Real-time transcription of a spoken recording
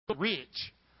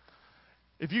rich.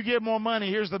 If you give more money,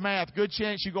 here's the math. Good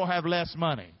chance you're going to have less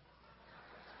money.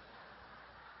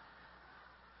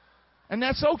 And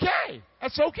that's okay.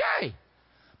 That's okay.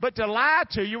 But to lie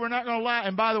to you, we're not going to lie.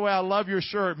 And by the way, I love your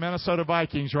shirt, Minnesota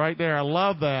Vikings, right there. I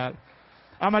love that.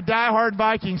 I'm a diehard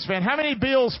Vikings fan. How many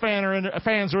Bills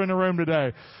fans are in the room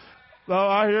today? Oh,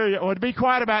 I hear you. Well, be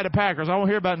quiet about the Packers. I won't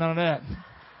hear about none of that.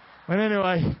 But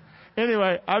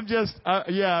anyway, I'm just,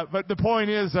 but the point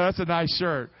is, that's a nice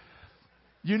shirt.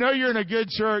 You know you're in a good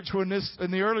church when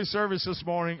in the early service this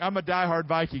morning, I'm a diehard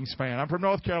Vikings fan. I'm from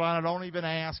North Carolina. Don't even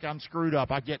ask. I'm screwed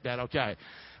up. I get that. Okay.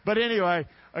 But anyway,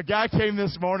 a guy came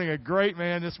this morning, a great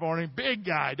man this morning, big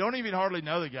guy. Don't even hardly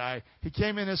know the guy. He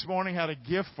came in this morning, had a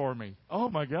gift for me. Oh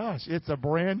my gosh. It's a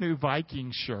brand new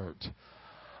Vikings shirt.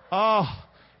 Oh,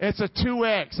 it's a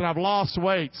 2X and I've lost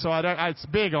weight. So it's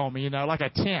big on me, like a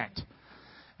tent.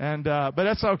 And, but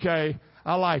that's okay.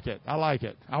 I like it.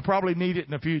 I'll probably need it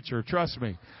in the future. Trust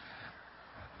me.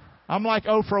 I'm like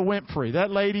Oprah Winfrey.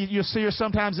 That lady, you'll see her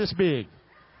sometimes this big.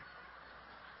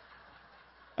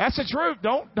 That's the truth.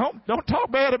 Don't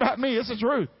talk bad about me. It's the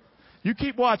truth. You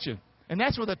keep watching. And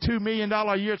that's with a $2 million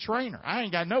a year trainer. I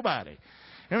ain't got nobody.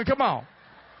 I mean, come on.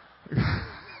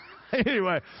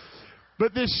 Anyway,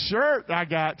 but this shirt I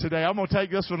got today, I'm going to take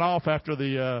this one off after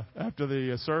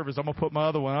the service. I'm going to put my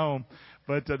other one on.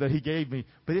 But that he gave me.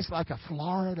 But it's like a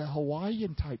Florida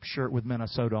Hawaiian type shirt with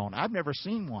Minnesota on. I've never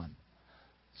seen one.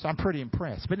 So I'm pretty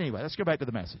impressed. But anyway, let's go back to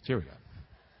the message. Here we go.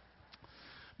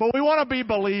 But we want to be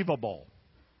believable.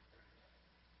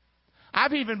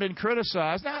 I've even been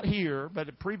criticized, not here, but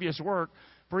at previous work,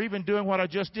 for even doing what I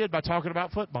just did by talking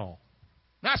about football.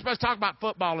 Not supposed to talk about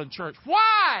football in church.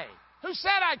 Why? Who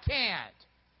said I can't?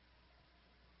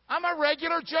 I'm a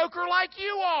regular joker like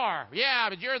you are. Yeah,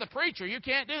 but you're the preacher. You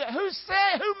can't do that. Who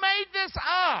made this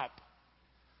up?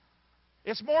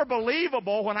 It's more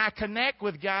believable when I connect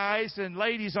with guys and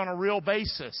ladies on a real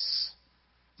basis.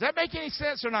 Does that make any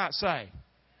sense or not, say?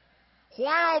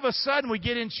 Why all of a sudden we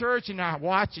get in church and I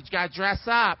watch it, you got to dress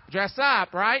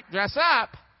up, right? Dress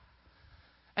up.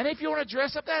 And if you want to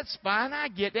dress up, that's fine. I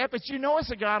get that. But you know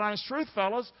it's a God honest truth,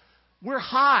 fellas. We're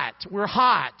hot.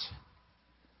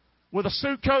 With a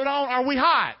suit coat on, are we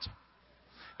hot?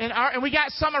 And we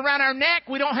got some around our neck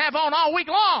we don't have on all week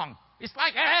long. It's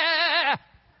like,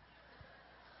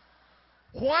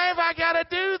 Why have I got to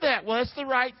do that? Well, it's the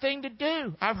right thing to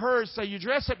do. I've heard say you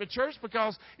dress up at church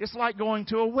because it's like going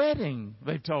to a wedding,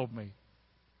 they've told me.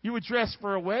 You would dress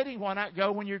for a wedding. Why not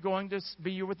go when you're going to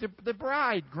be with the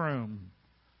bridegroom,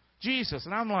 Jesus?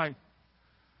 And I'm like,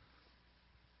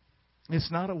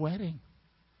 it's not a wedding.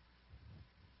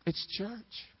 It's church.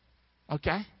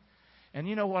 Okay? And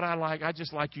you know what I like? I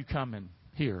just like you coming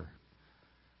here.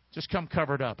 Just come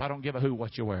covered up. I don't give a who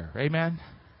what you wear. Amen?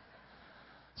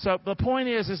 So the point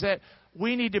is that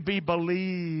we need to be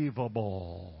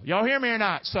believable. Y'all hear me or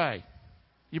not? Say.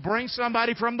 You bring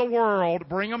somebody from the world,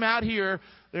 bring them out here.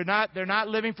 They're not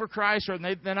living for Christ, or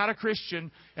they're not a Christian,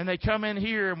 and they come in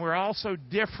here and we're all so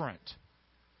different.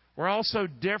 We're all so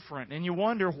different. And you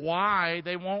wonder why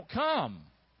they won't come.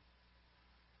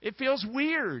 It feels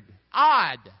weird.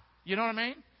 Odd. You know what I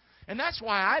mean? And that's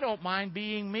why I don't mind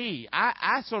being me.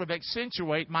 I sort of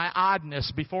accentuate my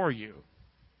oddness before you.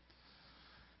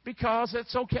 Because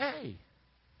it's okay.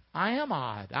 I am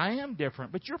odd. I am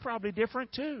different. But you're probably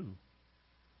different too.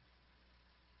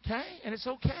 Okay? And it's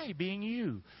okay being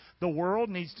you. The world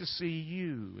needs to see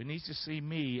you. It needs to see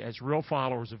me as real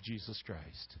followers of Jesus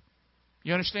Christ.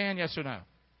 You understand? Yes or no?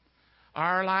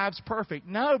 Are our lives perfect?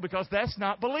 No, because that's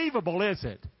not believable, is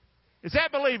it? Is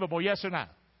that believable? Yes or no?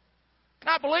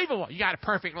 Not believable. You got a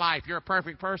perfect life. You're a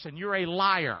perfect person. You're a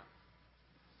liar.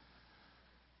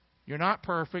 You're not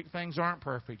perfect. Things aren't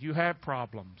perfect. You have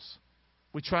problems.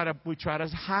 We try to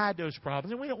hide those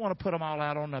problems, and we don't want to put them all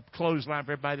out on the clothesline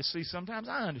for everybody to see sometimes.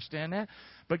 I understand that.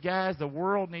 But, guys, the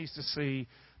world needs to see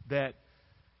that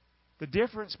the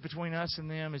difference between us and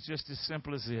them is just as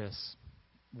simple as this.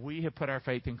 We have put our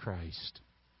faith in Christ,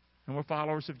 and we're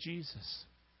followers of Jesus.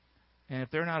 And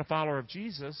if they're not a follower of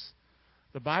Jesus,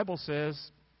 the Bible says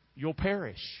you'll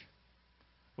perish.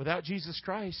 Without Jesus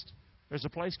Christ, there's a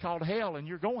place called hell, and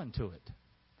you're going to it.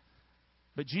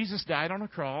 But Jesus died on a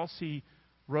cross. He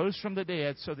rose from the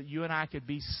dead so that you and I could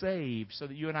be saved, so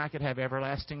that you and I could have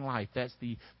everlasting life. That's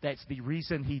the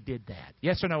reason He did that.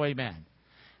 Yes or no, amen?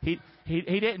 He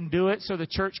didn't do it so the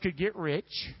church could get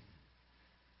rich.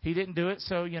 He didn't do it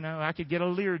so, I could get a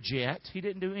Learjet. He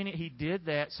didn't do any. He did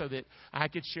that so that I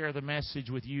could share the message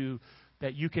with you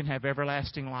that you can have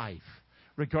everlasting life,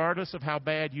 regardless of how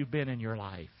bad you've been in your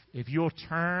life. If you'll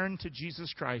turn to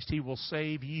Jesus Christ, He will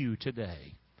save you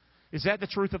today. Is that the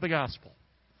truth of the gospel?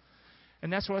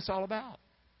 And that's what it's all about.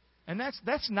 And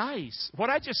that's nice. What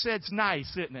I just said is nice,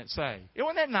 isn't it? Say,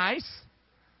 isn't that nice?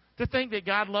 To think that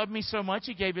God loved me so much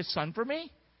He gave His Son for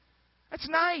me? That's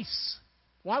nice.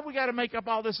 Why we got to make up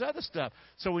all this other stuff?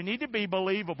 So we need to be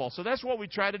believable. So that's what we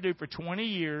try to do for 20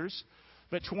 years.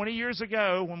 But 20 years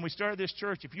ago, when we started this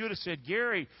church, if you would have said,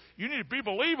 Gary, you need to be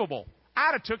believable,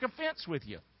 I'd have took offense with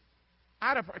you.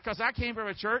 Because I came from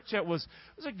a church that was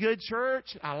a good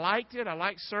church. I liked it. I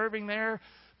liked serving there.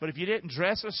 But if you didn't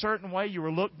dress a certain way, you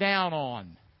were looked down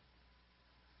on.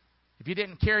 If you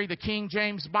didn't carry the King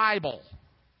James Bible.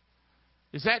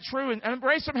 Is that true? And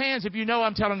raise some hands if you know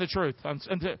I'm telling the truth.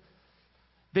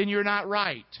 Then you're not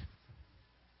right.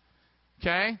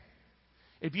 Okay?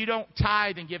 If you don't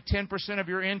tithe and give 10% of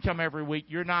your income every week,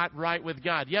 you're not right with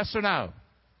God. Yes or no?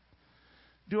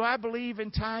 Do I believe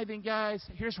in tithing, guys?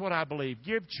 Here's what I believe.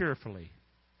 Give cheerfully.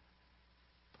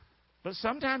 But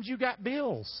sometimes you got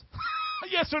bills.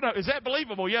 Yes or no? Is that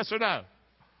believable? Yes or no?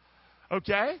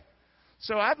 Okay?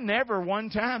 So I've never, one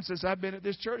time since I've been at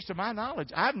this church, to my knowledge,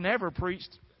 I've never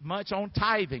preached much on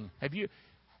tithing. Have you?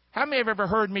 How many have ever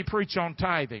heard me preach on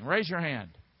tithing? Raise your hand.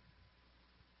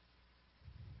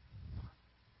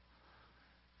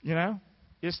 You know?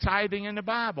 Is tithing in the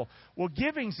Bible? Well,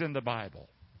 giving's in the Bible.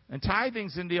 And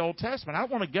tithing's in the Old Testament. I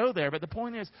don't want to go there, but the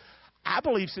point is, I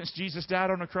believe since Jesus died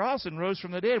on the cross and rose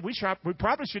from the dead, we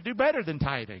probably should do better than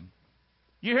tithing.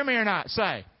 You hear me or not?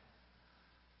 Say.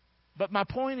 But my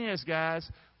point is, guys,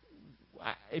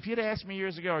 if you'd asked me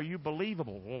years ago, are you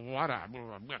believable? Well,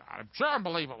 I'm sure I'm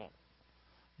believable.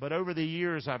 But over the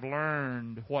years, I've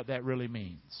learned what that really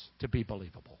means to be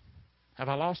believable. Have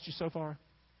I lost you so far?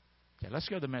 Okay, let's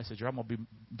go to the message, or I'm going to be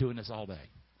doing this all day.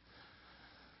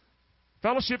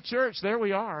 Fellowship Church, there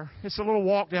we are. It's a little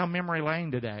walk down memory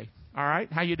lane today. All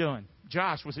right, how you doing?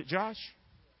 Josh, was it Josh?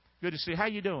 Good to see you. How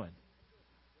you doing?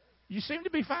 You seem to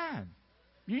be fine.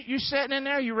 You sitting in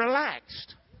there, you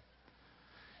relaxed.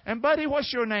 And buddy,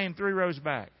 what's your name 3 rows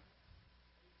back?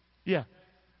 Yeah.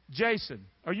 Jason.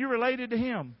 Are you related to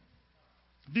him?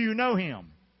 Do you know him?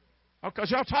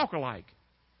 Because y'all talk alike.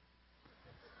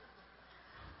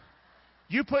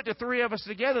 You put the 3 of us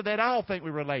together, they'd all think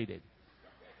we're related.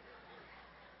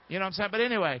 You know what I'm saying? But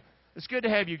anyway, it's good to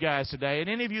have you guys today. And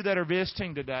any of you that are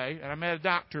visiting today, and I met a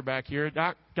doctor back here.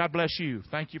 Doc, God bless you.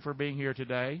 Thank you for being here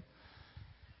today.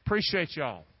 Appreciate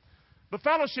y'all. But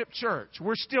Fellowship Church,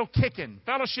 we're still kicking.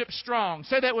 Fellowship strong.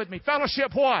 Say that with me.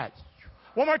 Fellowship what?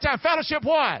 One more time. Fellowship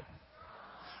what?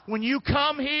 When you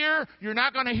come here, you're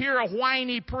not going to hear a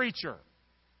whiny preacher.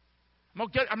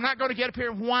 I'm not going to get up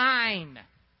here and whine.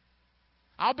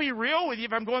 I'll be real with you.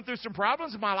 If I'm going through some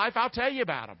problems in my life, I'll tell you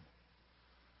about them.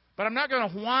 But I'm not going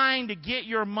to whine to get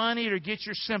your money or get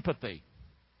your sympathy.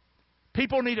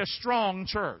 People need a strong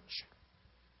church.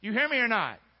 You hear me or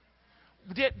not?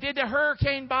 Did the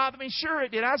hurricane bother me? Sure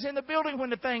it did. I was in the building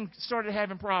when the thing started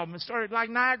having problems. It started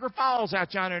like Niagara Falls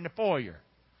out yonder in the foyer.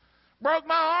 Broke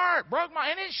my heart.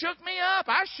 And it shook me up.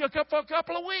 I shook up for a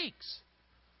couple of weeks.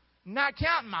 Not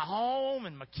counting my home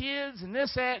and my kids and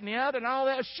this, that, and the other and all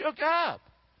that. Shook up.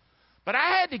 But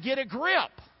I had to get a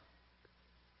grip.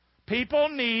 People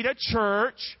need a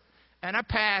church and a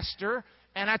pastor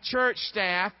and a church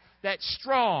staff that's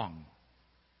strong.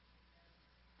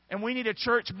 And we need a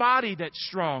church body that's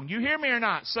strong. You hear me or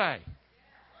not? Say.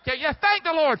 Okay, yeah, thank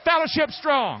the Lord. Fellowship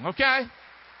strong, okay?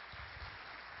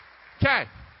 Okay.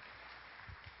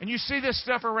 And you see this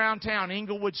stuff around town,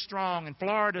 Inglewood strong and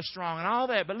Florida strong and all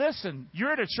that. But listen,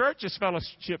 you're at a church that's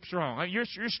fellowship strong. You're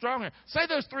stronger. Say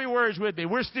those 3 words with me.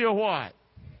 We're still what?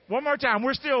 One more time.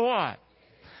 We're still what?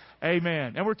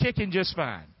 Amen. And we're kicking just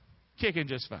fine. Kicking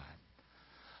just fine.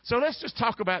 So let's just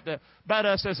talk about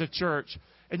us as a church.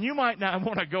 And you might not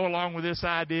want to go along with this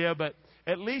idea, but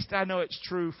at least I know it's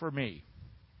true for me.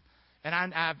 And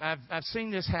I've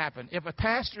seen this happen. If a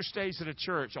pastor stays at a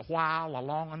church a while,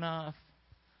 long enough,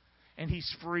 and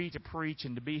he's free to preach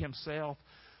and to be himself,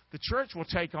 the church will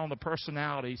take on the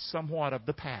personality somewhat of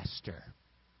the pastor.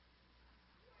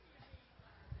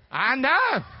 I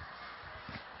know.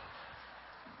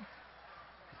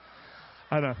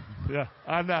 I know. Yeah,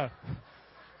 I know.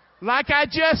 Like I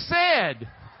just said.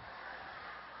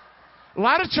 A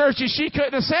lot of churches, she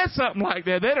couldn't have said something like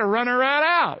that. They'd have run her right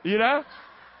out, you know.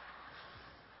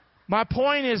 My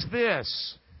point is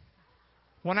this.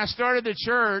 When I started the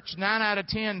church, 9 out of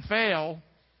 10 fail.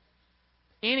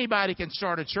 Anybody can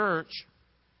start a church.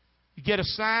 You get a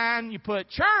sign, you put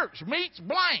church meets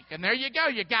blank, and there you go,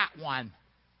 you got one.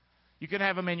 You can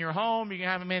have them in your home, you can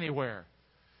have them anywhere.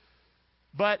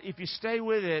 But if you stay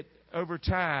with it over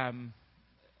time,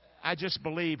 I just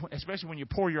believe, especially when you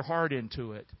pour your heart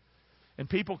into it, and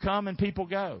people come and people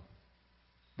go.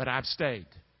 But I've stayed.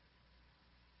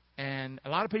 And a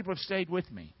lot of people have stayed with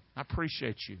me. I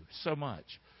appreciate you so much.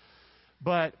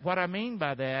 But what I mean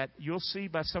by that, you'll see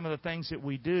by some of the things that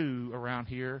we do around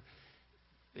here,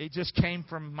 it just came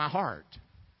from my heart.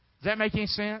 Does that make any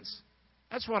sense?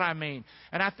 That's what I mean.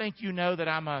 And I think you know that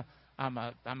I'm a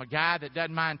guy that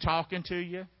doesn't mind talking to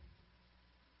you.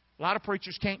 A lot of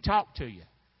preachers can't talk to you.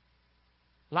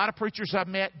 A lot of preachers I've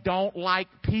met don't like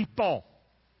people.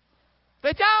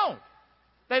 They don't.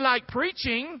 They like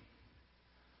preaching.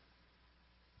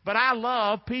 But I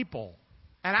love people.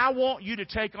 And I want you to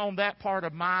take on that part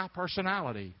of my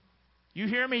personality. You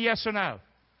hear me, yes or no?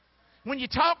 When you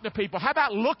talk to people, how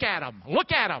about look at them?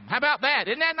 Look at them. How about that?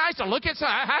 Isn't that nice to look at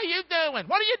someone? How you doing?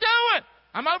 What are you doing?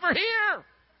 I'm over here.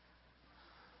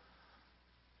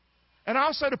 And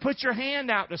also to put your hand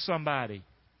out to somebody.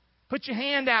 Put your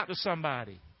hand out to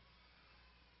somebody.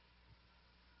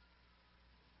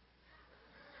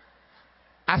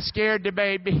 I scared the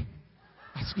baby.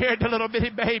 I scared the little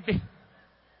bitty baby.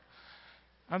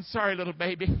 I'm sorry, little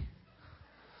baby.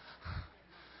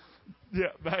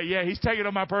 Yeah, he's taking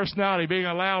on my personality, being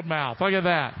a loudmouth. Look at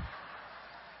that.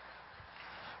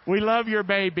 We love your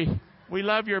baby. We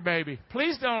love your baby.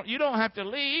 Please you don't have to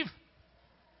leave.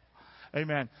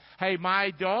 Amen. Hey,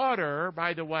 my daughter,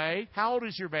 by the way, how old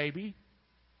is your baby?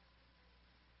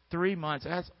 3 months.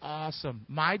 That's awesome.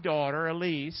 My daughter,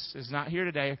 Elise, is not here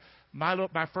today.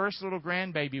 My first little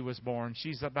grandbaby was born.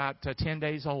 She's about 10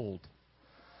 days old.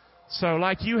 So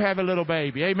like you have a little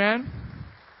baby. Amen?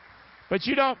 But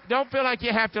you don't feel like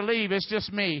you have to leave. It's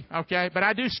just me, okay? But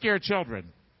I do scare children.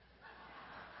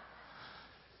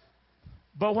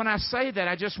 But when I say that,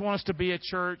 I just want us to be a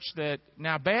church that,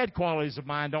 now bad qualities of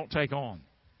mine don't take on.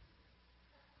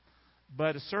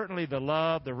 But certainly the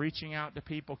love, the reaching out to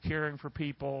people, caring for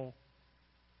people,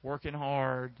 working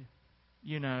hard,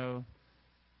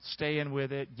 staying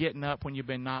with it, getting up when you've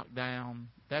been knocked down.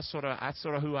 That's sort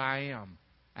of who I am.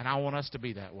 And I want us to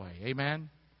be that way. Amen?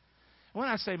 When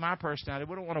I say my personality,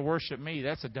 we don't want to worship me.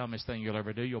 That's the dumbest thing you'll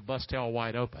ever do. You'll bust hell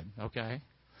wide open, okay?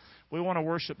 We want to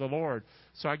worship the Lord.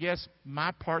 So I guess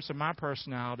my parts of my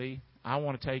personality, I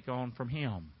want to take on from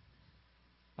Him.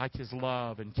 Like His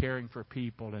love and caring for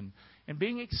people and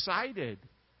being excited.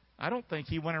 I don't think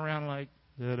He went around like,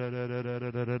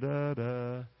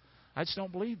 da-da-da-da-da-da-da-da. I just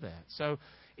don't believe that. So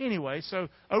anyway,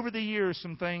 over the years,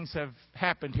 some things have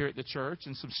happened here at the church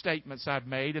and some statements I've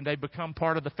made, and they've become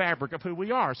part of the fabric of who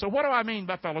we are. So what do I mean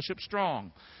by Fellowship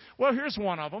Strong? Well, here's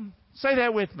one of them. Say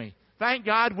that with me. Thank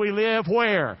God we live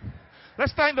where?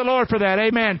 Let's thank the Lord for that.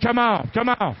 Amen. Come on. Come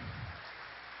on.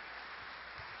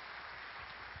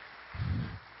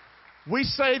 We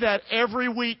say that every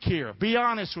week here. Be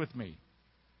honest with me.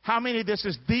 How many of this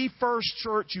is the first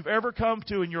church you've ever come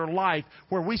to in your life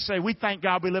where we say we thank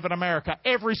God we live in America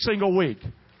every single week?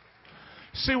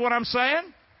 See what I'm saying?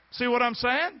 See what I'm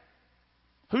saying?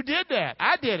 Who did that?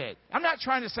 I did it. I'm not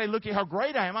trying to say, look at how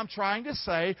great I am. I'm trying to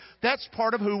say that's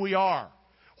part of who we are.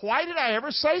 Why did I ever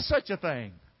say such a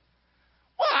thing?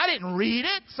 Well, I didn't read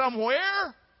it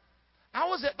somewhere. I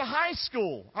was at the high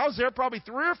school. I was there probably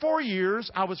 3 or 4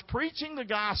 years. I was preaching the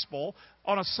gospel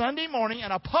on a Sunday morning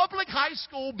in a public high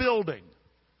school building.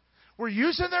 We're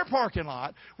using their parking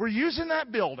lot. We're using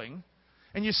that building.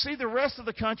 And you see the rest of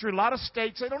the country, a lot of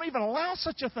states, they don't even allow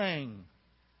such a thing.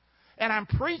 And I'm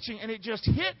preaching, and it just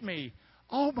hit me.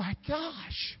 Oh, my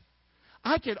gosh.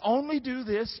 I could only do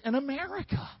this in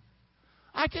America.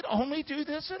 I could only do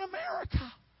this in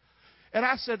America. And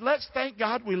I said, let's thank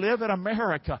God we live in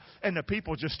America. And the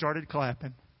people just started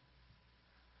clapping.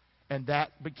 And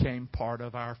that became part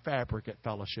of our fabric at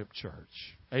Fellowship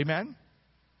Church. Amen?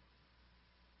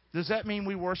 Does that mean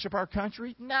we worship our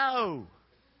country? No.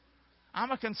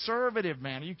 I'm a conservative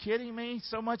man. Are you kidding me?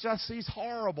 So much I see is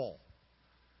horrible.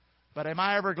 But am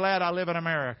I ever glad I live in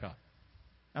America?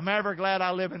 Am I ever glad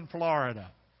I live in Florida?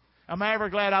 Am I ever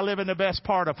glad I live in the best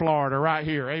part of Florida right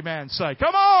here? Amen. Say,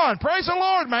 come on, praise the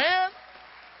Lord, man.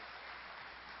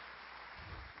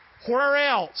 Where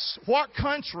else? What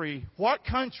country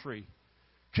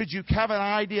could you have an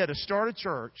idea to start a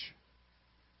church?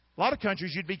 A lot of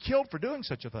countries you'd be killed for doing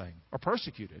such a thing or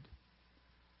persecuted.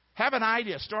 Have an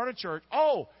idea, start a church.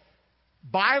 Oh,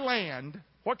 buy land.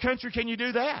 What country can you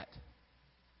do that?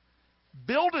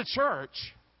 Build a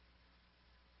church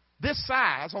this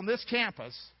size on this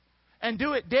campus and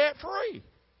do it debt free.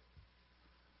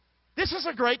 This is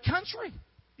a great country.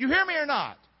 You hear me or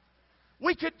not?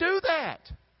 We could do that.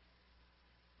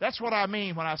 That's what I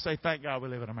mean when I say, thank God we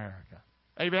live in America.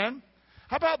 Amen?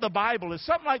 How about the Bible? Is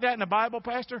something like that in the Bible,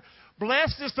 Pastor?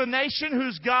 Blessed is the nation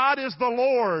whose God is the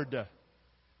Lord.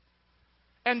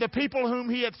 and the people whom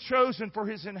He hath chosen for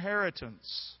His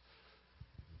inheritance.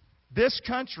 This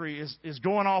country is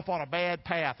going off on a bad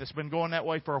path. It's been going that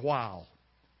way for a while.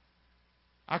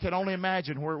 I can only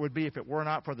imagine where it would be if it were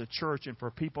not for the church and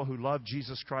for people who love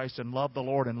Jesus Christ and love the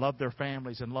Lord and love their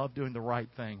families and love doing the right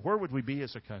thing. Where would we be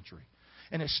as a country?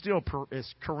 And it still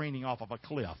is careening off of a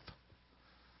cliff.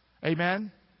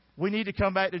 Amen? We need to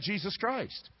come back to Jesus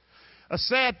Christ. A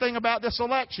sad thing about this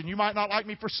election, you might not like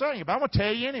me for saying it, but I'm going to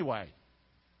tell you anyway.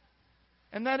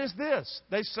 And that is this.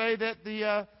 They say that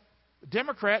the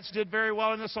Democrats did very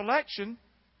well in this election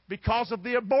because of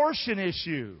the abortion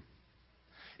issue.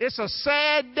 It's a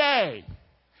sad day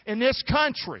in this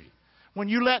country when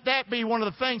you let that be one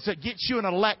of the things that gets you an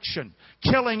election,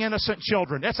 killing innocent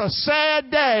children. It's a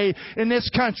sad day in this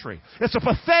country. It's a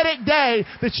pathetic day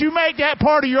that you make that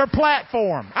part of your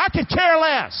platform. I could care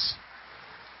less.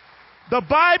 The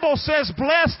Bible says,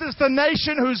 blessed is the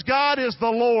nation whose God is the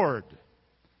Lord.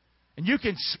 And you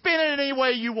can spin it any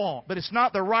way you want, but it's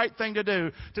not the right thing to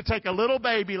do to take a little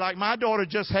baby like my daughter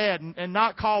just had and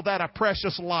not call that a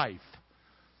precious life.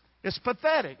 It's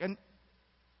pathetic.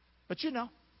 But you know,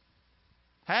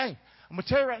 hey, I'm going to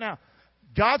tell you right now,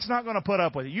 God's not going to put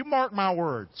up with it. You mark my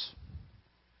words.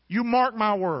 You mark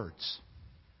my words.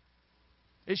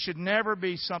 It should never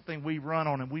be something we run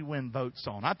on and we win votes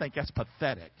on. I think that's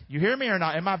pathetic. You hear me or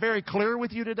not? Am I very clear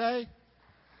with you today?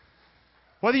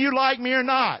 Whether you like me or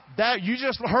not, that you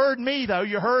just heard me, though.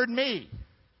 You heard me.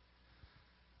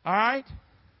 All right?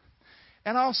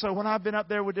 And also, when I've been up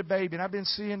there with the baby, and I've been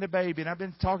seeing the baby, and I've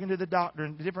been talking to the doctor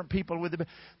and different people with the baby,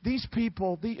 these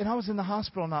people, and I was in the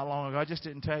hospital not long ago. I just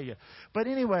didn't tell you. But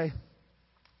anyway,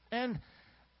 and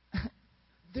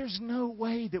there's no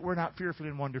way that we're not fearfully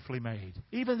and wonderfully made.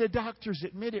 Even the doctors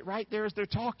admit it right there as they're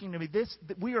talking to me.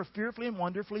 We are fearfully and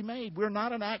wonderfully made. We're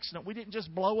not an accident. We didn't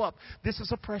just blow up. This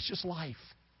is a precious life.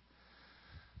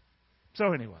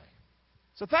 So anyway.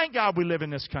 So thank God we live in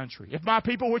this country. If my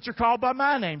people which are called by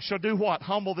my name shall do what?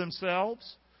 Humble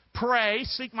themselves, pray,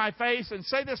 seek my face, and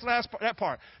say this that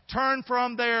part. Turn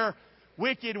from their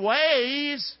wicked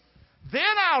ways, then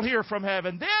I'll hear from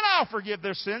heaven, then I'll forgive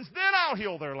their sins, then I'll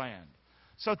heal their land.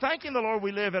 So thanking the Lord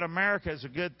we live in America is a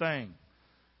good thing.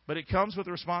 But it comes with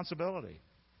responsibility.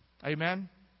 Amen?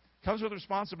 It comes with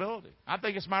responsibility. I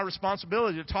think it's my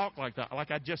responsibility to talk like that,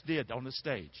 like I just did on the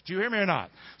stage. Do you hear me or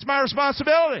not? It's my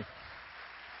responsibility.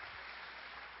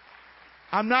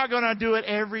 I'm not going to do it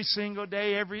every single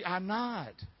day. I'm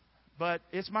not. But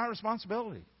it's my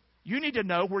responsibility. You need to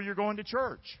know where you're going to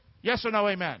church. Yes or no,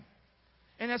 amen?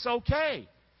 And it's okay.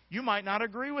 You might not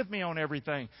agree with me on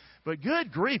everything. But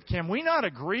good grief, can we not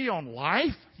agree on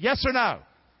life? Yes or no?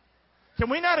 Can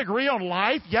we not agree on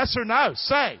life? Yes or no?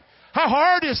 Say, how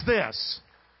hard is this?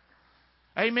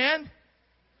 Amen?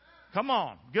 Come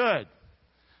on. Good.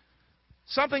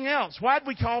 Something else. Why did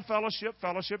we call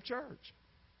Fellowship Church?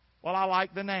 Well, I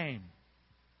like the name.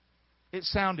 It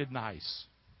sounded nice.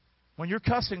 When you're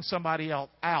cussing somebody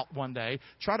else out one day,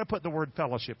 try to put the word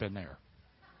fellowship in there.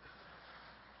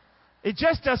 It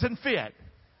just doesn't fit.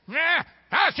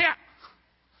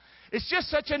 It's just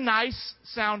such a nice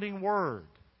sounding word.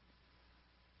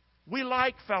 We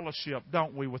like fellowship,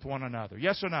 don't we, with one another?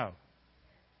 Yes or no?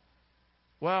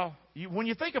 Well, when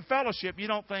you think of fellowship, you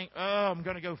don't think, oh, I'm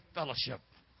going to go fellowship.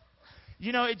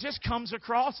 You know, it just comes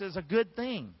across as a good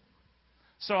thing.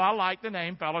 So I like the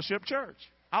name Fellowship Church.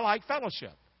 I like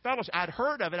fellowship. Fellowship. I'd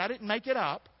heard of it. I didn't make it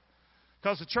up.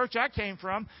 Because the church I came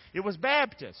from, it was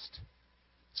Baptist.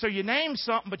 So you name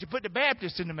something, but you put the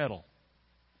Baptist in the middle.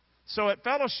 So at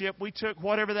Fellowship, we took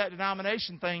whatever that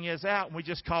denomination thing is out, and we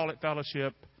just call it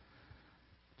Fellowship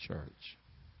Church.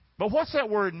 But what's that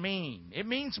word mean? It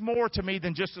means more to me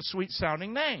than just a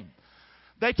sweet-sounding name.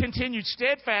 They continued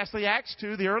steadfastly, Acts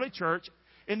 2, the early church,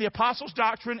 in the apostles'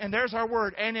 doctrine, and there's our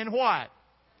word, and in what?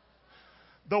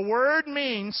 The word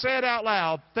means, say it out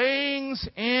loud, things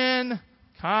in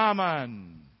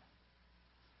common.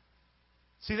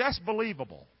 See, that's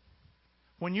believable.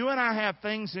 When you and I have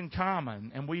things in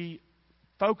common and we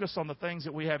focus on the things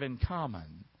that we have in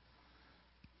common,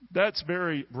 that's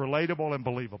very relatable and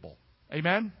believable.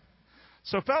 Amen?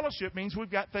 So fellowship means we've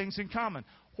got things in common.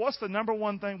 What's the number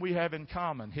one thing we have in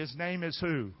common? His name is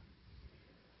who?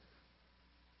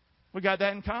 We got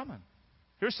that in common.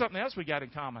 Here's something else we got in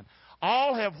common.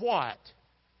 All have what?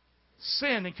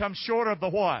 Sinned and come short of the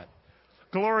what?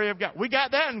 Glory of God. We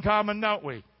got that in common, don't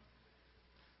we?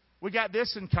 We got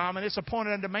this in common. It's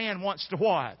appointed unto man once to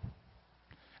what?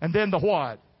 And then the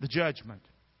what? The judgment.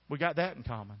 We got that in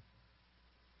common.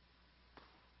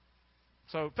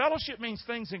 So fellowship means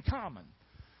things in common.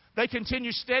 They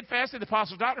continue steadfastly, the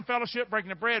apostles' doctrine, fellowship,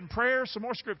 breaking of bread, and prayer. Some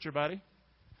more scripture, buddy.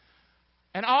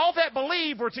 And all that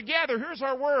believed were together. Here's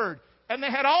our word. And they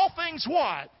had all things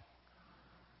what?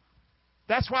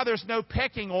 That's why there's no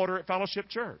pecking order at Fellowship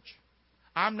Church.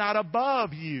 I'm not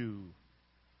above you.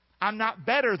 I'm not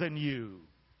better than you.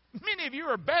 Many of you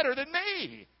are better than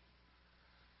me.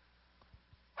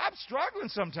 I'm struggling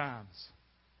sometimes.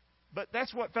 But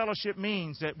that's what fellowship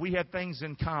means, that we have things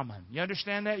in common. You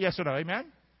understand that? Yes or no?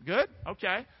 Amen? Good?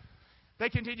 Okay. They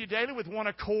continued daily with one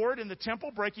accord in the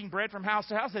temple, breaking bread from house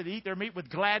to house. They'd eat their meat with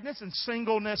gladness and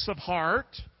singleness of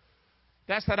heart.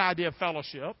 That's that idea of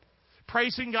fellowship.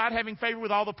 Praising God, having favor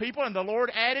with all the people. And the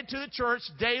Lord added to the church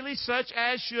daily such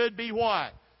as should be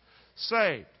what?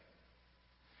 Saved.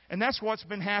 And that's what's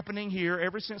been happening here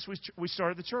ever since we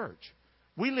started the church.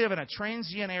 We live in a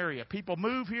transient area. People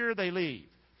move here, they leave.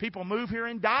 People move here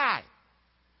and die.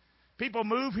 People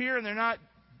move here and they're not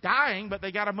dying, but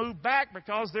they got to move back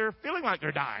because they're feeling like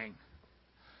they're dying.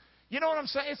 You know what I'm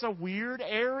saying? It's a weird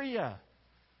area.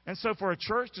 And so for a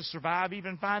church to survive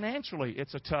even financially,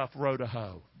 it's a tough row to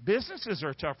hoe. Businesses are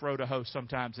a tough row to hoe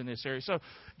sometimes in this area. So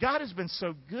God has been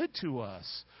so good to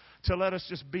us to let us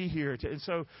just be here. And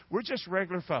so we're just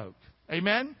regular folk.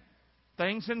 Amen?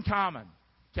 Things in common.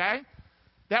 Okay?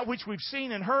 That which we've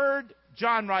seen and heard,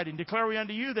 John writing, declare we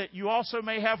unto you that you also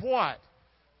may have what?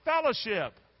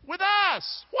 Fellowship. With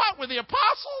us. What? With the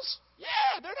apostles?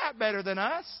 Yeah, they're not better than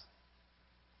us.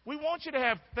 We want you to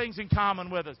have things in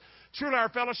common with us. Truly our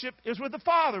fellowship is with the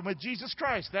Father, with Jesus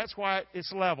Christ. That's why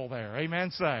it's level there.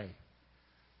 Amen, say.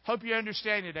 Hope you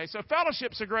understand today. So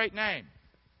fellowship's a great name.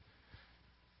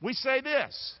 We say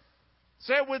this.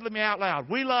 Say it with me out loud.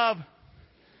 We love,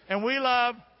 and we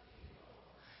love.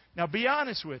 Now be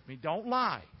honest with me. Don't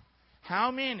lie.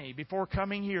 How many, before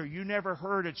coming here, you never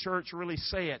heard a church really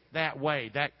say it that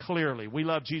way, that clearly? We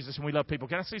love Jesus and we love people.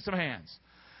 Can I see some hands?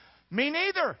 Me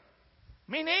neither.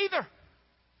 Me neither.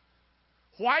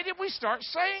 Why did we start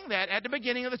saying that at the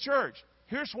beginning of the church?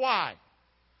 Here's why.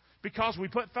 Because we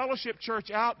put Fellowship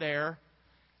Church out there,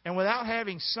 and without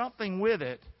having something with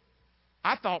it,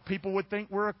 I thought people would think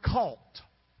we're a cult.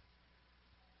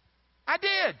 I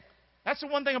did. That's the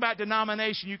one thing about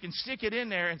denomination. You can stick it in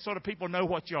there and sort of people know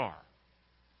what you are.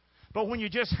 But when you're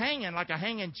just hanging like a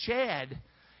hanging Chad,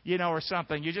 or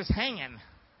something, you're just hanging.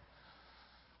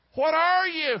 What are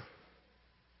you?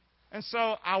 And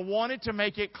so I wanted to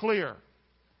make it clear.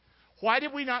 Why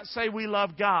did we not say we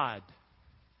love God?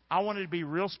 I wanted to be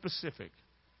real specific.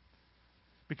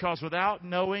 Because without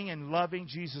knowing and loving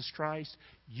Jesus Christ,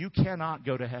 you cannot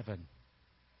go to heaven.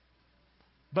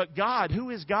 But God, who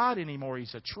is God anymore?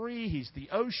 He's a tree, He's the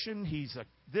ocean, He's a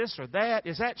this or that.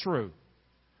 Is that true?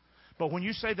 But when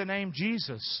you say the name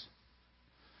Jesus,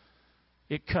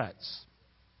 it cuts.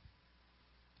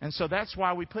 And so that's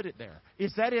why we put it there.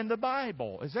 Is that in the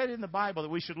Bible? Is that in the Bible that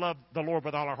we should love the Lord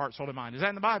with all our heart, soul, and mind? Is that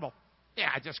in the Bible? Yeah,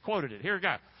 I just quoted it. Here we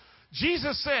go.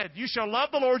 Jesus said, you shall love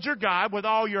the Lord your God with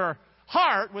all your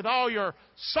heart, with all your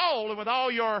soul, and with all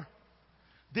your...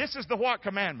 This is the what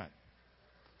commandment?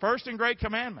 First and great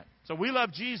commandment. So we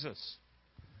love Jesus.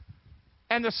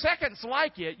 And the second's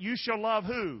like it. You shall love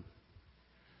who?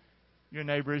 Your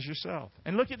neighbor as yourself.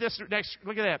 And look at this next.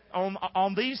 Look at that.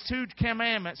 On these two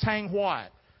commandments hang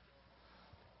what?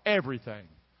 Everything.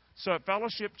 So at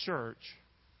Fellowship Church,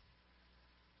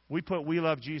 we put we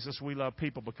love Jesus, we love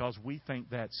people because we think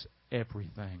that's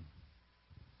everything.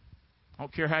 I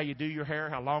don't care how you do your hair,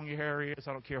 how long your hair is.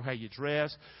 I don't care how you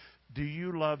dress. Do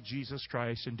you love Jesus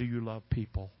Christ and do you love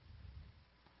people?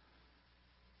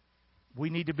 We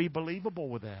need to be believable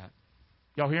with that.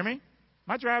 Y'all hear me? Am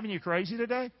I driving you crazy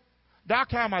today? Doc,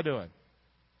 how am I doing?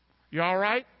 You all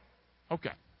right? Okay.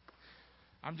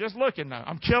 I'm just looking now.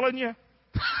 I'm killing you.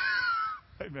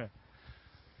 Amen.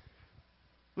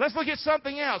 Let's look at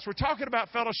something else. We're talking about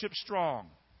Fellowship Strong.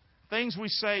 Things we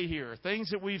say here.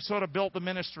 Things that we've sort of built the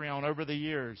ministry on over the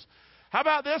years. How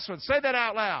about this one? Say that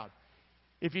out loud.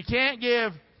 If you can't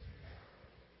give...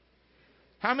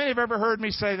 How many have ever heard me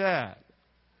say that?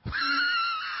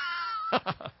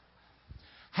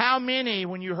 How many,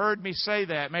 when you heard me say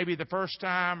that, maybe the first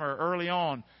time or early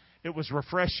on, it was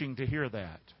refreshing to hear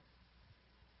that?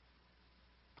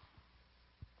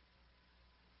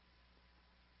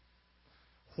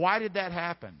 Why did that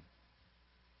happen?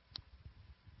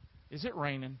 Is it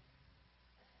raining?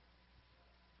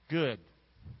 Good.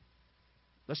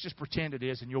 Let's just pretend it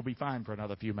is and you'll be fine for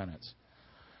another few minutes.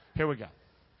 Here we go.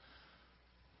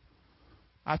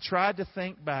 I tried to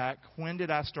think back, when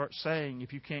did I start saying,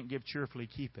 if you can't give cheerfully,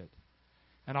 keep it?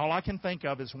 And all I can think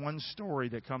of is one story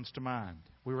that comes to mind.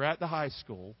 We were at the high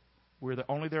school. We were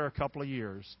only there a couple of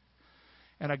years.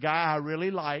 And a guy I really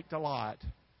liked a lot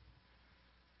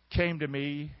came to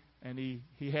me and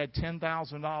he had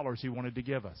 $10,000 he wanted to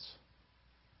give us.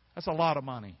 That's a lot of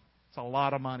money. It's a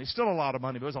lot of money. It's still a lot of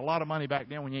money, but it was a lot of money back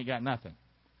then when you ain't got nothing.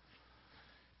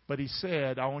 But he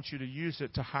said, I want you to use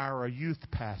it to hire a youth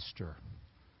pastor.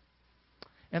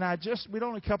 And we'd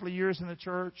only a couple of years in the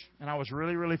church, and I was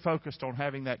really, really focused on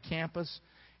having that campus.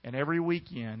 And every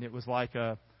weekend, it was like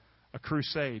a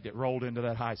crusade that rolled into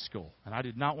that high school. And I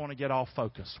did not want to get off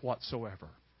focus whatsoever.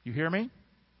 You hear me?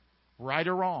 Right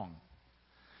or wrong?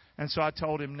 And so I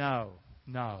told him, no,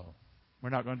 we're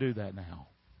not going to do that now.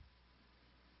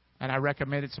 And I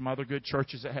recommended some other good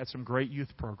churches that had some great youth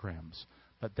programs.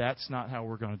 But that's not how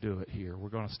we're going to do it here. We're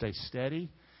going to stay steady.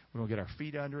 We're going to get our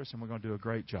feet under us, and we're going to do a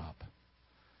great job.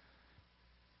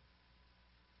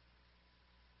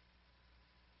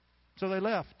 So they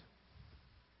left.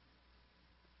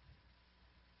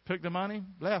 Took the money,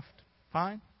 left.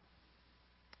 Fine.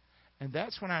 And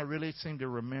that's when I really seemed to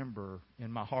remember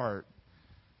in my heart,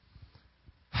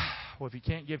 well, if you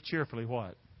can't give cheerfully,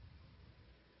 what?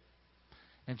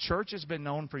 And church has been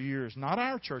known for years. Not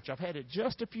our church. I've had it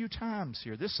just a few times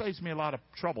here. This saves me a lot of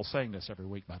trouble saying this every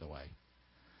week, by the way.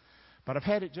 But I've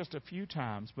had it just a few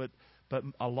times. But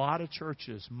a lot of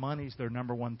churches, money's their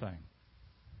number one thing.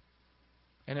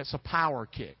 And it's a power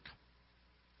kick.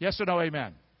 Yes or no,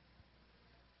 amen?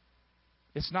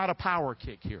 It's not a power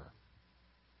kick here.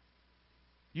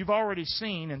 You've already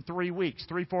seen in 4 weeks,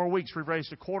 we've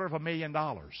raised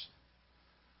 $250,000.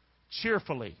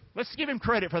 Cheerfully. Let's give him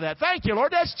credit for that. Thank you,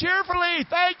 Lord. That's cheerfully.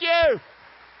 Thank you.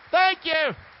 Thank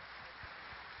you.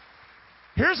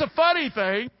 Here's a funny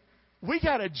thing. We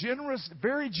got a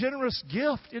very generous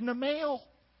gift in the mail.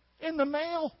 In the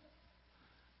mail.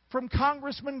 From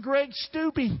Congressman Greg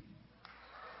Steube.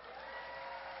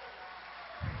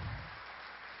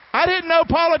 I didn't know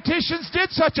politicians did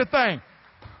such a thing.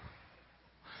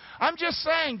 I'm just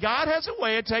saying, God has a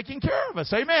way of taking care of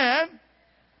us. Amen.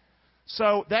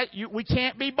 So we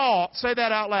can't be bought. Say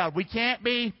that out loud. We can't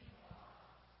be.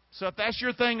 So if that's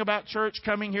your thing about church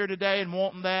coming here today and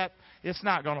wanting that, it's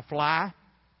not going to fly.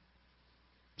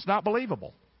 It's not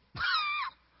believable.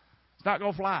 It's not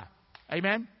going to fly.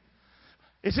 Amen.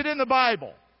 Is it in the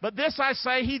Bible? But this I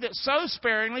say, he that sows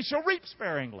sparingly shall reap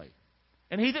sparingly.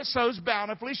 And he that sows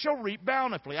bountifully shall reap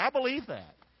bountifully. I believe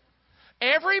that.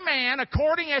 Every man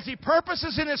according as he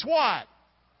purposes in his what?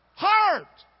 Heart.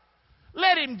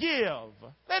 Let him give.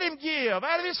 Let him give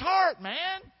out of his heart,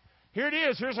 man. Here it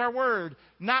is. Here's our word.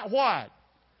 Not what?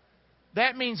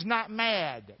 That means not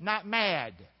mad. Not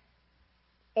mad.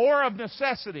 Or of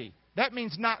necessity. That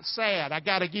means not sad. I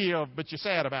got to give, but you're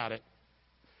sad about it.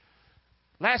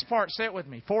 Last part, say it with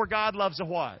me. For God loves a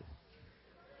what?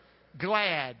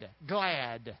 Glad.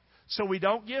 Glad. So we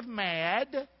don't give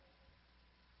mad.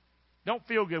 Don't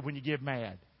feel good when you give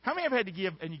mad. How many have had to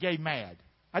give and you gave mad?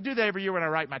 I do that every year when I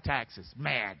write my taxes.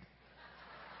 Mad.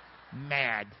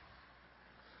 Mad.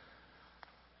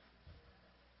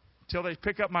 Until they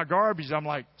pick up my garbage, I'm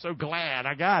like, so glad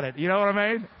I got it. You know what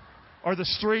I mean? Or the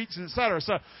streets, etc.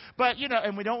 So, but,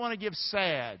 and we don't want to give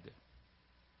sad.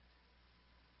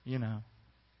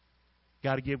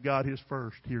 Got to give God His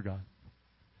first. Here, God.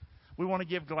 We want to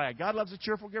give glad. God loves a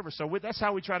cheerful giver. So that's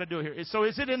how we try to do it here. So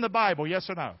is it in the Bible? Yes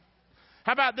or no?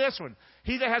 How about this one?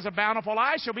 He that has a bountiful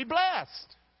eye shall be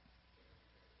blessed.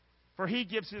 For he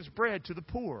gives his bread to the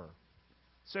poor.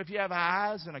 So if you have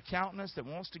eyes and a countenance that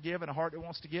wants to give and a heart that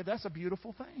wants to give, that's a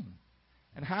beautiful thing.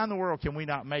 And how in the world can we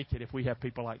not make it if we have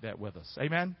people like that with us?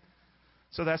 Amen?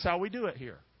 So that's how we do it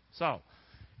here. So,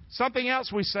 something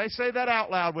else we say that out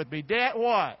loud with me. Debt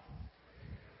what?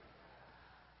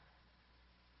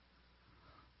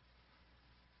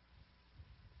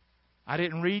 I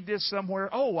didn't read this somewhere.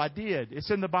 Oh, I did. It's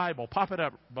in the Bible. Pop it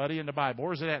up, buddy, in the Bible.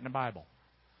 Where's it at in the Bible?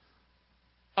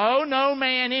 Owe no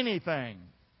man anything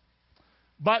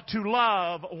but to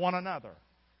love one another.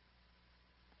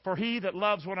 For he that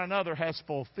loves one another has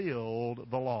fulfilled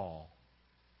the law.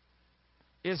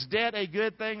 Is debt a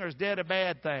good thing or is debt a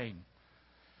bad thing?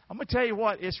 I'm going to tell you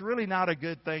what, it's really not a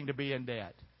good thing to be in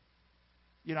debt.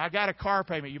 I got a car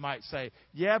payment, you might say.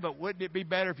 Yeah, but wouldn't it be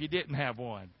better if you didn't have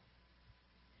one?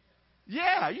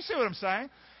 Yeah, you see what I'm saying?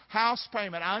 House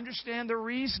payment. I understand the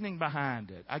reasoning behind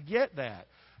it. I get that.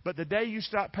 But the day you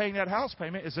stop paying that house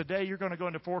payment is the day you're going to go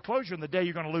into foreclosure and the day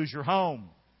you're going to lose your home.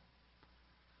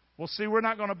 Well, see, we're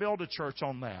not going to build a church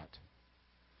on that.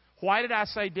 Why did I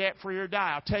say debt-free or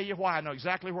die? I'll tell you why. I know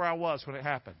exactly where I was when it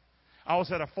happened. I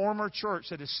was at a former church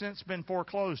that has since been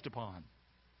foreclosed upon.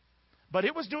 But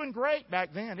it was doing great back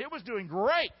then. It was doing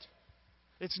great.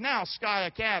 It's now Sky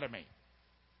Academy.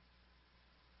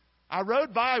 I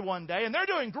rode by one day, and they're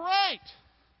doing great.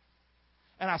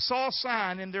 And I saw a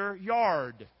sign in their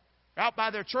yard. out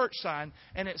by their church sign,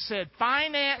 and it said,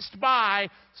 financed by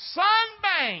Sun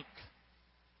Bank.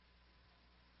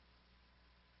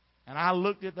 And I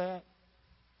looked at that,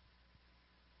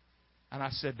 and I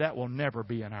said, that will never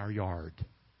be in our yard.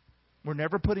 We're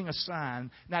never putting a sign.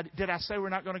 Now, did I say we're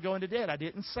not going to go into debt? I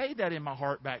didn't say that in my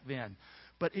heart back then.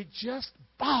 But it just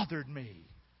bothered me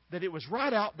that it was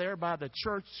right out there by the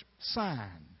church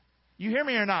sign. You hear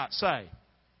me or not? Say.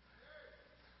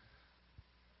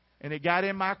 And it got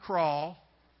in my craw.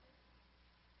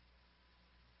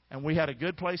 And we had a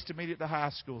good place to meet at the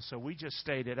high school, so we just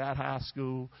stayed at that high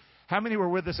school. How many were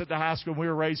with us at the high school when we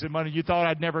were raising money? You thought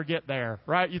I'd never get there,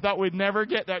 right? You thought we'd never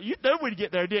get there. You knew we'd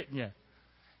get there, didn't you?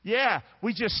 Yeah,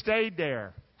 we just stayed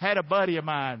there. Had a buddy of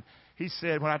mine. He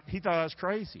said, he thought I was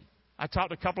crazy. I talked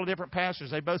to a couple of different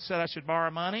pastors. They both said I should borrow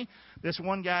money. This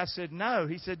one guy said, no.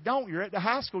 He said, don't. You're at the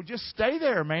high school. Just stay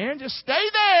there, man. Just stay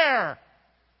there.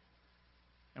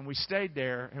 And we stayed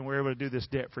there, and we were able to do this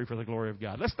debt-free for the glory of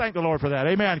God. Let's thank the Lord for that.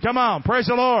 Amen. Come on. Praise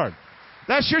the Lord.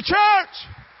 That's your church.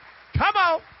 Come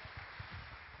on.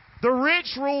 The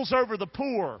rich rules over the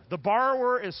poor. The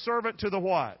borrower is servant to the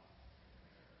what?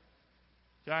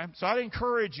 Okay? So I'd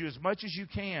encourage you as much as you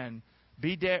can,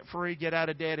 be debt-free, get out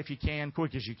of debt if you can,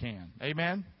 quick as you can.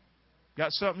 Amen?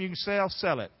 Got something you can sell?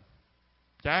 Sell it.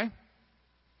 Okay?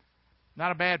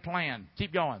 Not a bad plan.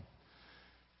 Keep going.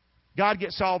 God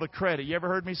gets all the credit. You ever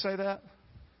heard me say that?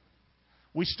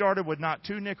 We started with not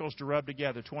 2 nickels to rub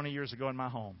together 20 years ago in my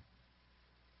home.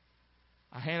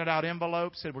 I handed out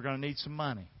envelopes, said we're going to need some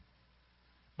money.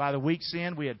 By the week's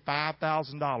end, we had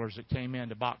 $5,000 that came in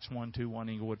to Box 121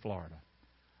 Englewood, Florida.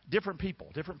 Different people,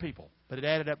 but it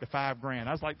added up to $5,000.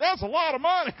 I was like, that's a lot of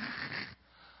money.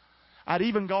 I'd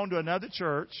even gone to another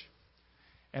church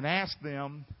and asked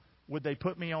them, would they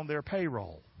put me on their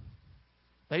payroll?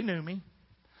 They knew me.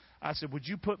 I said, would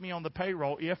you put me on the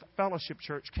payroll if Fellowship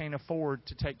Church can't afford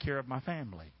to take care of my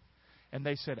family? And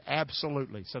they said,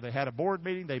 absolutely. So they had a board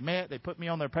meeting. They met. They put me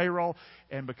on their payroll.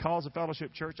 And because of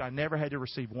Fellowship Church, I never had to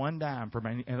receive one dime from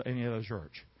any other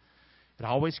church. It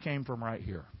always came from right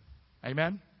here.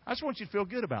 Amen? I just want you to feel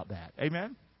good about that.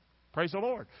 Amen? Praise the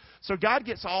Lord. So God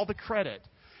gets all the credit.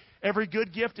 Every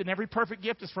good gift and every perfect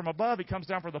gift is from above. It comes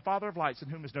down from the Father of lights, in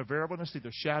whom is no variableness, neither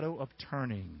shadow of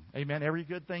turning. Amen? Every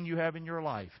good thing you have in your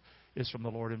life is from the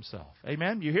Lord Himself.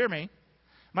 Amen? You hear me?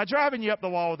 Am I driving you up the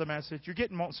wall with a message? You're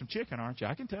getting wanting some chicken, aren't you?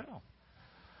 I can tell.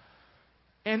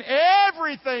 And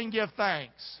everything give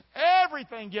thanks.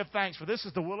 Everything give thanks, for this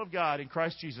is the will of God in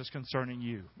Christ Jesus concerning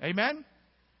you. Amen?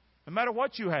 No matter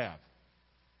what you have.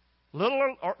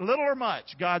 Little or much,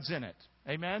 God's in it.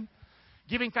 Amen?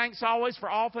 Giving thanks always for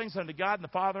all things unto God and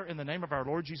the Father in the name of our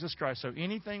Lord Jesus Christ. So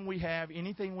anything we have,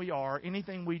 anything we are,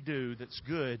 anything we do that's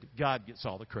good, God gets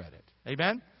all the credit.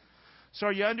 Amen? So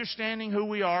are you understanding who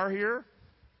we are here?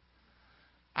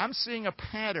 I'm seeing a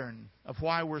pattern of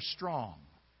why we're strong.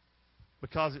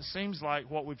 Because it seems like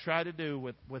what we've tried to do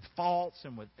with faults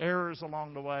and with errors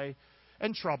along the way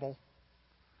and trouble.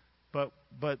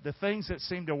 But the things that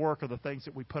seem to work are the things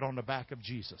that we put on the back of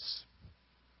Jesus.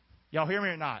 Y'all hear me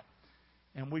or not?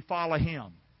 And we follow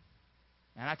Him.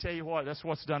 And I tell you what, that's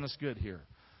what's done us good here.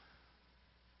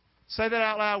 Say that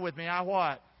out loud with me. I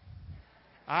what?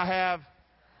 I have.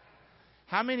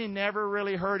 How many never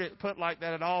really heard it put like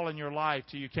that at all in your life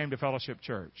till you came to Fellowship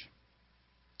Church?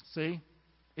 See?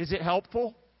 Is it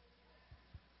helpful?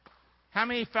 How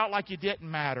many felt like you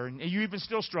didn't matter and you even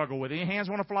still struggle with it? Any hands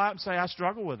want to fly up and say, I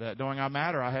struggle with that, knowing I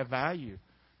matter, I have value,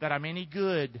 that I'm any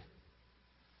good?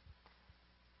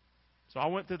 So I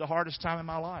went through the hardest time in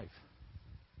my life.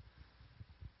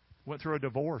 Went through a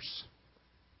divorce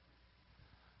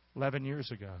 11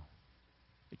 years ago.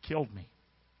 It killed me.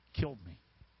 Killed me.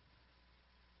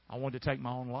 I wanted to take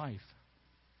my own life.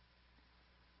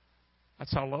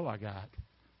 That's how low I got.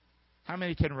 How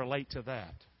many can relate to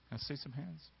that? Can I see some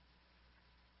hands?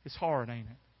 It's hard, ain't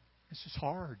it? It's just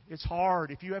hard. It's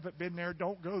hard. If you haven't been there,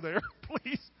 don't go there,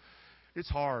 please. It's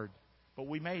hard. But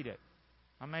we made it.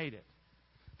 I made it.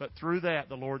 But through that,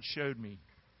 the Lord showed me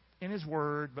in His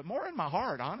Word, but more in my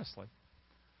heart, honestly.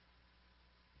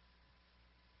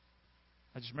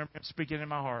 I just remember Him speaking in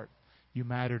my heart. You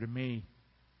matter to me.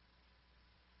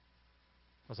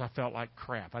 Because I felt like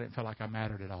crap. I didn't feel like I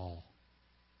mattered at all.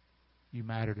 You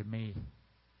matter to me.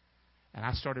 And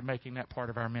I started making that part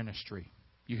of our ministry.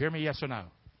 You hear me, yes or no?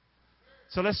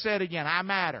 So let's say it again. I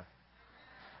matter.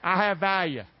 I have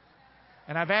value.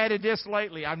 And I've added this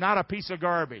lately. I'm not a piece of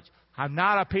garbage. I'm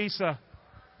not a piece of...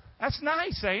 That's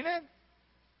nice, ain't it?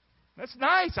 That's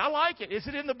nice. I like it. Is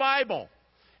it in the Bible?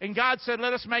 And God said,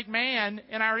 let us make man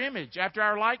in our image, after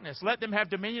our likeness. Let them have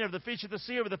dominion over the fish of the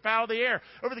sea, over the fowl of the air,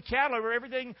 over the cattle, over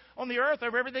everything on the earth,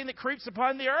 over everything that creeps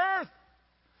upon the earth.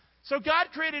 So God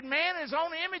created man in His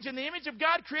own image. In the image of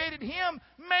God created him,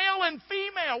 male and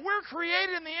female. We're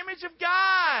created in the image of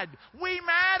God. We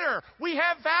matter. We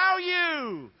have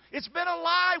value. It's been a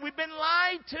lie. We've been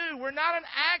lied to. We're not an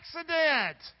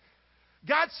accident.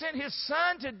 God sent His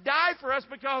Son to die for us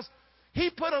because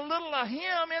He put a little of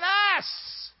Him in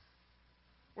us.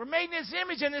 We're made in His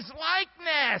image and His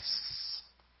likeness.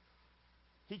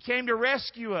 He came to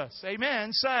rescue us.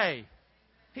 Amen. Say,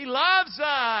 He loves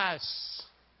us.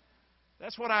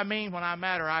 That's what I mean when I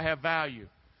matter, I have value.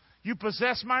 You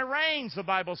possess my reins, the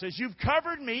Bible says. You've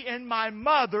covered me in my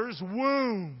mother's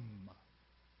womb.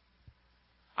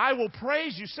 I will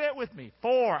praise you. Say it with me.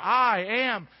 For I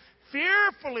am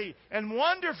fearfully and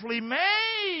wonderfully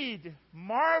made.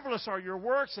 Marvelous are your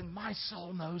works, and my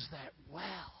soul knows that well.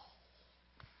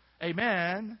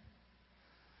 Amen.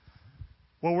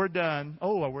 Well, we're done.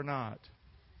 Oh, well, we're not.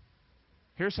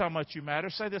 Here's how much you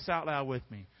matter. Say this out loud with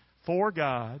me. For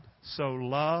God so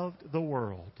loved the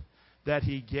world that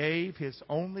He gave His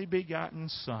only begotten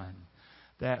Son,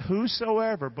 that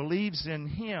whosoever believes in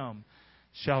Him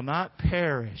shall not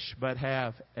perish, but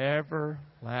have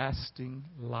everlasting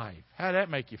life. How did that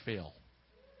make you feel?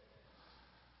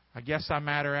 I guess I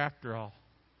matter after all.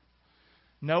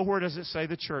 Nowhere does it say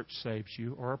the church saves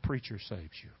you or a preacher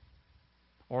saves you.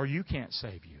 Or you can't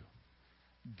save you.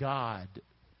 God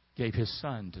gave His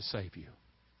Son to save you.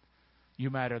 You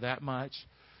matter that much.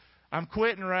 I'm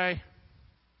quitting, Ray.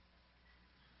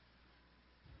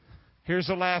 Here's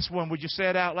the last one. Would you say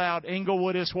it out loud?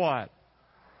 Inglewood is what?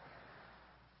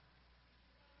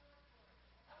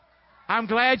 I'm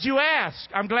glad you asked.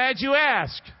 I'm glad you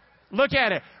asked. Look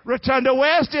at it. Rotunda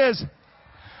West is.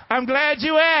 I'm glad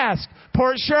you asked.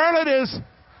 Port Charlotte is.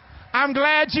 I'm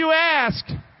glad you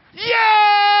asked. Yeah!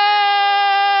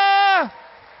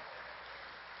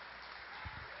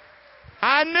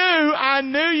 I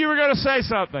knew you were going to say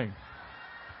something.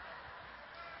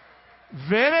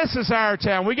 Venice is our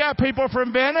town. We got people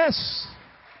from Venice.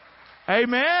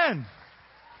 Amen.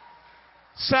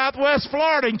 Southwest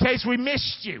Florida, in case we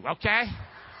missed you, okay?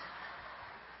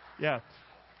 Yeah.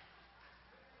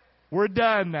 We're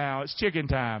done now. It's chicken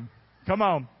time. Come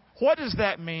on. What does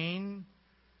that mean?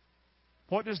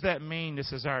 What does that mean,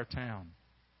 this is our town?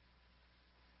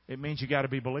 It means you got to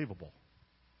be believable.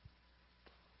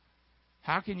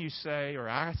 How can you say, or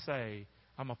I say,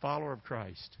 I'm a follower of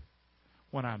Christ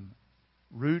when I'm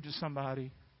rude to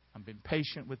somebody, I'm being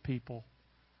patient with people,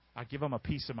 I give them a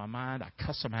piece of my mind, I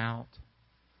cuss them out?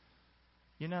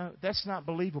 You know, that's not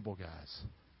believable, guys.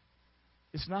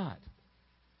 It's not.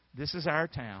 This is our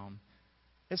town.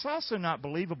 It's also not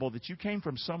believable that you came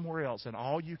from somewhere else and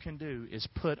all you can do is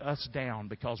put us down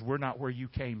because we're not where you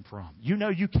came from. You know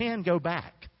you can go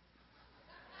back.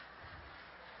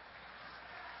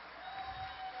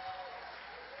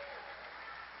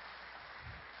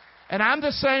 And I'm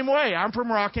the same way. I'm from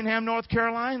Rockingham, North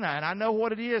Carolina, and I know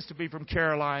what it is to be from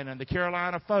Carolina and the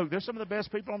Carolina folk. They're some of the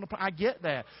best people on the planet. I get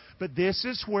that. But this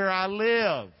is where I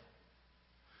live.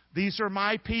 These are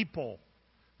my people.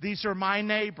 These are my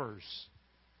neighbors.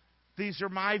 These are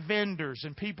my vendors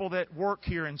and people that work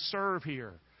here and serve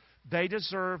here. They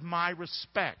deserve my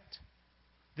respect.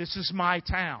 This is my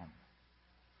town.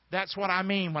 That's what I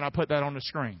mean when I put that on the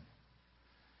screen.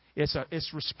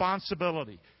 It's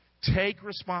responsibility. Take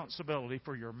responsibility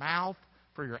for your mouth,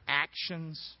 for your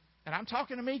actions. And I'm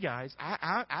talking to me, guys.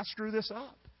 I screw this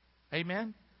up.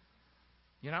 Amen?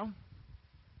 You know?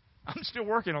 I'm still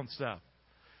working on stuff.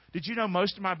 Did you know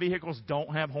most of my vehicles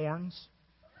don't have horns?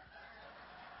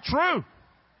 True.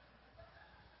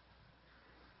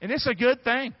 And it's a good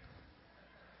thing.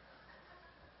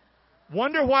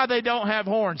 Wonder why they don't have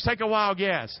horns. Take a wild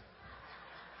guess.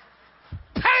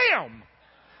 Bam!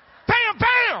 Bam,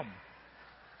 bam!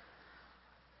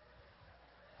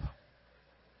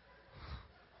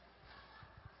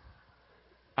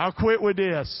 I'll quit with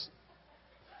this.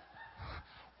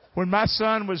 When my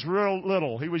son was real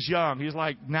little, he was young. He was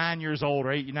like 9 years old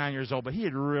or 8, 9 years old, but he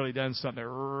had really done something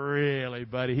really,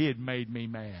 buddy. He had made me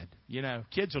mad. You know,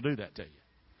 kids will do that to you.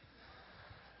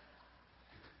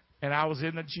 And I was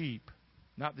in the Jeep,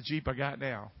 not the Jeep I got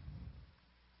now.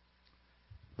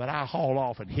 But I hauled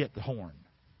off and hit the horn.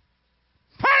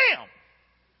 Bam!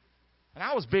 And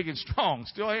I was big and strong,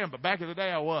 still am, but back in the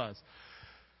day I was.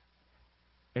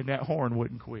 And that horn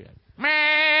wouldn't quit.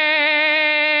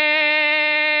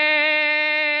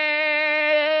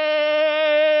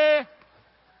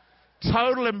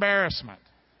 Total embarrassment.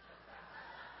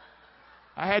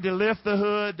 I had to lift the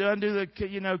hood to undo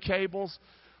the cables.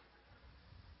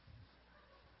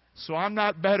 So I'm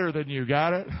not better than you.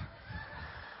 Got it?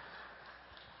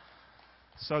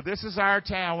 So this is our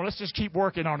town. Well, let's just keep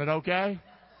working on it, okay?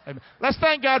 Amen. Let's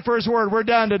thank God for His Word. We're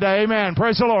done today. Amen.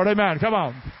 Praise the Lord. Amen. Come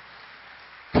on.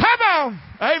 Come on.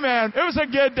 Amen. It was a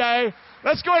good day.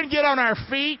 Let's go ahead and get on our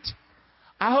feet.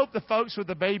 I hope the folks with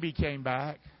the baby came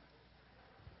back.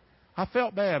 I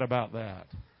felt bad about that.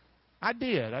 I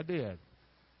did.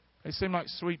 They seem like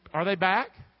sweet. Are they back?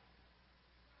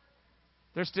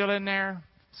 They're still in there?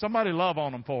 Somebody love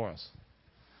on them for us.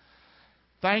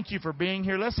 Thank you for being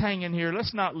here. Let's hang in here.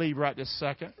 Let's not leave right this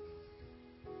second.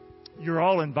 You're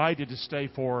all invited to stay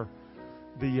for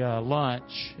the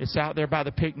lunch. It's out there by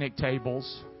the picnic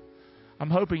tables. I'm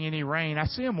hoping any rain. I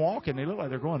see them walking. They look like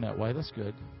they're going that way. That's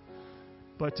good.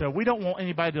 But we don't want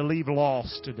anybody to leave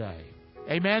lost today.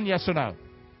 Amen? Yes or no?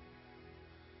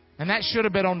 And that should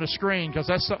have been on the screen because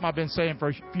that's something I've been saying for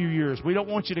a few years. We don't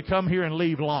want you to come here and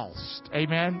leave lost.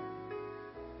 Amen?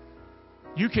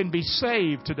 You can be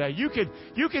saved today. You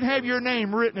can have your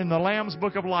name written in the Lamb's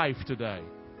Book of Life today.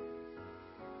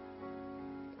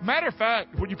 Matter of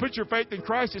fact, when you put your faith in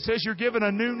Christ, it says you're given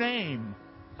a new name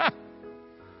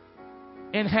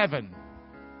in heaven.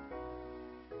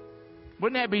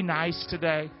 Wouldn't that be nice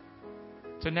today?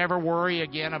 To never worry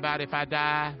again about if I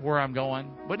die, where I'm going.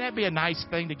 Wouldn't that be a nice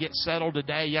thing to get settled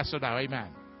today? Yes or no? Amen.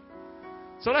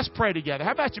 So let's pray together.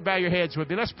 How about you bow your heads with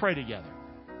me? Let's pray together.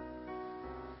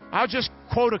 I'll just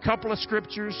quote a couple of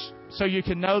scriptures so you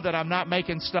can know that I'm not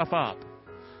making stuff up.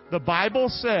 The Bible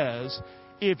says,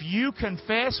 if you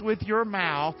confess with your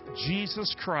mouth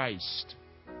Jesus Christ,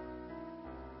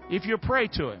 if you pray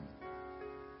to Him,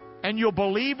 and you'll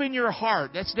believe in your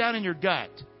heart, that's down in your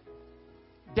gut,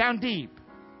 down deep.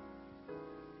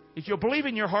 If you'll believe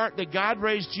in your heart that God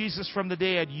raised Jesus from the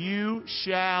dead, you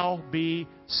shall be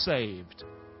saved.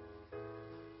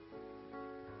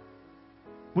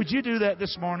 Would you do that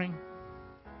this morning?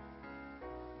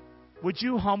 Would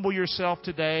you humble yourself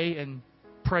today and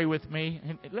pray with me?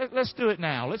 And let's do it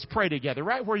now. Let's pray together,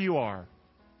 right where you are.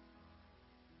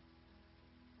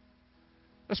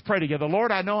 Let's pray together.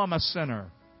 Lord, I know I'm a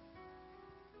sinner.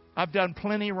 I've done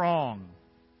plenty wrong.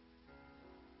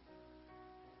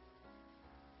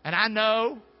 And I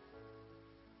know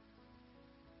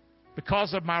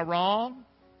because of my wrong,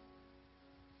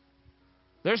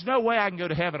 there's no way I can go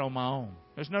to heaven on my own.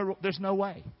 There's no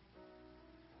way.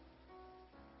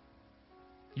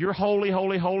 You're holy,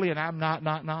 holy, holy, and I'm not.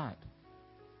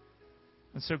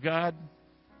 And so, God,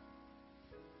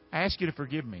 I ask you to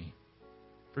forgive me.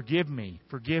 Forgive me.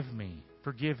 Forgive me.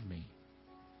 Forgive me.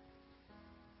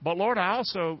 But, Lord, I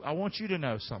want you to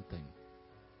know something.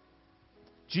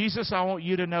 Jesus, I want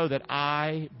you to know that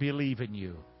I believe in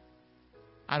you.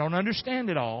 I don't understand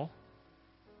it all,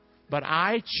 but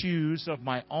I choose of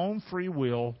my own free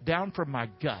will, down from my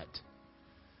gut,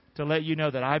 to let you know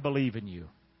that I believe in you.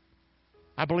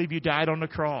 I believe you died on the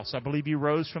cross. I believe you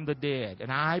rose from the dead.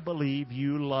 And I believe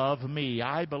you love me.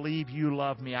 I believe you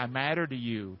love me. I matter to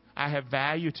you. I have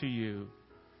value to you.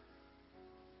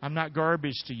 I'm not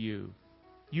garbage to you.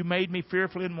 You made me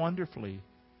fearfully and wonderfully.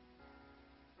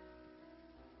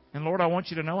 And Lord, I want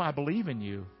you to know I believe in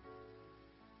you.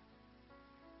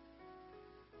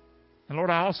 And Lord,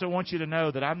 I also want you to know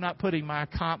that I'm not putting my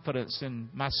confidence in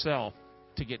myself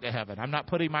to get to heaven. I'm not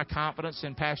putting my confidence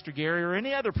in Pastor Gary or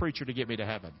any other preacher to get me to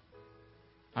heaven.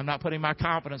 I'm not putting my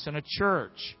confidence in a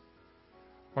church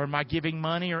or in my giving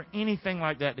money or anything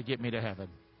like that to get me to heaven.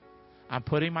 I'm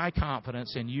putting my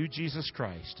confidence in you, Jesus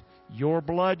Christ, your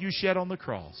blood you shed on the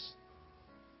cross,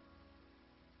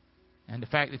 and the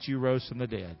fact that you rose from the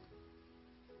dead.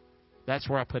 That's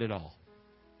where I put it all.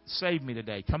 Save me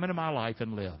today. Come into my life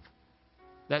and live.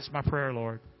 That's my prayer,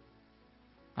 Lord.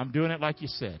 I'm doing it like you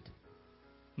said.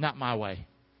 Not my way.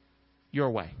 Your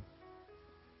way.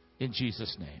 In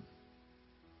Jesus' name.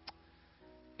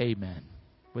 Amen.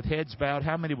 With heads bowed,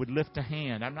 how many would lift a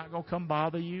hand? I'm not going to come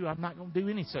bother you. I'm not going to do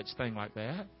any such thing like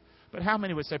that. But how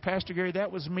many would say, Pastor Gary,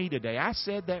 that was me today. I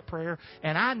said that prayer,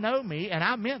 and I know me, and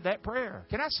I meant that prayer.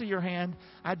 Can I see your hand?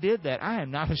 I did that. I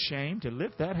am not ashamed to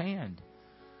lift that hand.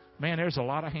 Man, there's a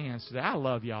lot of hands today. I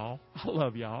love y'all. I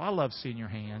love y'all. I love seeing your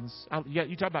hands.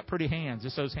 You talk about pretty hands.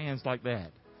 It's those hands like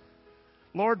that.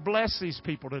 Lord, bless these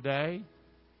people today.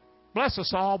 Bless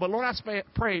us all. But Lord, I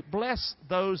pray, bless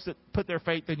those that put their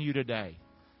faith in you today.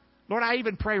 Lord, I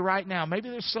even pray right now. Maybe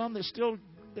there's some that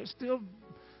they're still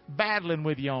battling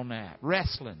with you on that,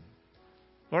 wrestling.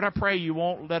 Lord, I pray you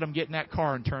won't let them get in that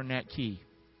car and turn that key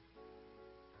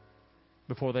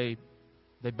before they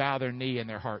bow their knee and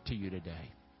their heart to you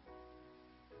today.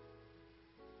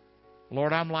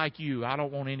 Lord, I'm like you. I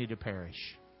don't want any to perish.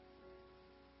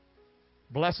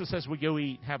 Bless us as we go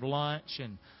eat, have lunch,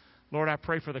 and Lord, I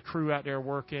pray for the crew out there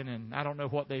working, and I don't know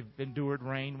what they've endured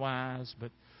rain-wise,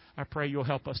 but I pray you'll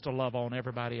help us to love on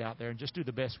everybody out there and just do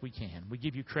the best we can. We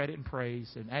give you credit and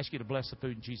praise and ask you to bless the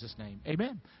food in Jesus' name.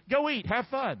 Amen. Go eat. Have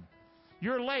fun.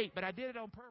 You're late, but I did it on purpose.